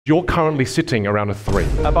You're currently sitting around a 3.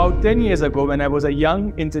 About 10 years ago, when I was a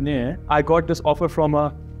young engineer, I got this offer from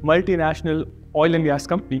a multinational oil and gas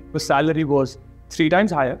company. The salary was 3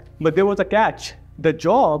 times higher, but there was a catch. The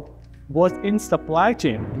job was in supply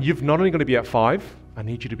chain. You're not only going to be at 5, I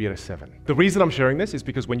need you to be at a 7. The reason I'm sharing this is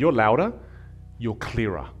because when you're louder, you're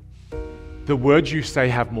clearer. The words you say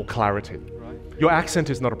have more clarity. Right. Your accent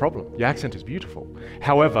is not a problem. Your accent is beautiful.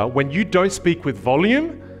 However, when you don't speak with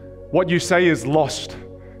volume, what you say is lost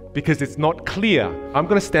because it's not clear. I'm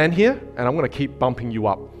going to stand here and I'm going to keep bumping you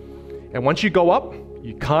up. And once you go up,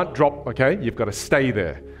 you can't drop, okay? You've got to stay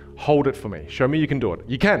there. Hold it for me. Show me you can do it.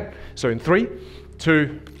 You can. So in 3,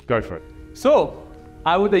 2, go for it. So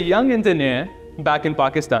I was a young engineer back in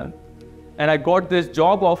Pakistan, and I got this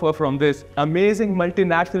job offer from this amazing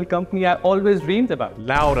multinational company I always dreamed about.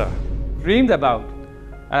 Louder. Dreamed about.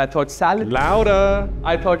 And I thought salary. Louder.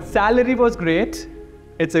 I thought salary was great.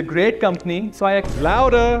 It's a great company. So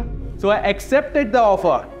Louder. So I accepted the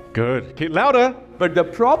offer. Good. Keep louder. But the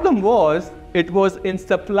problem was, it was in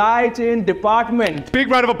supply chain department.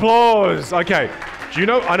 Big round of applause. Okay. Do you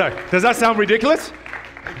know, I know, does that sound ridiculous?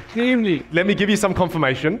 Extremely. Let me give you some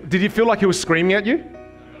confirmation. Did you feel like he was screaming at you?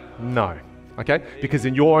 No. Okay? Because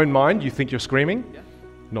in your own mind, you think you're screaming,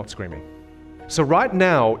 not screaming. So right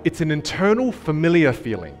now, it's an internal familiar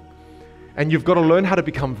feeling. And you've got to learn how to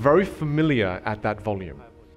become very familiar at that volume.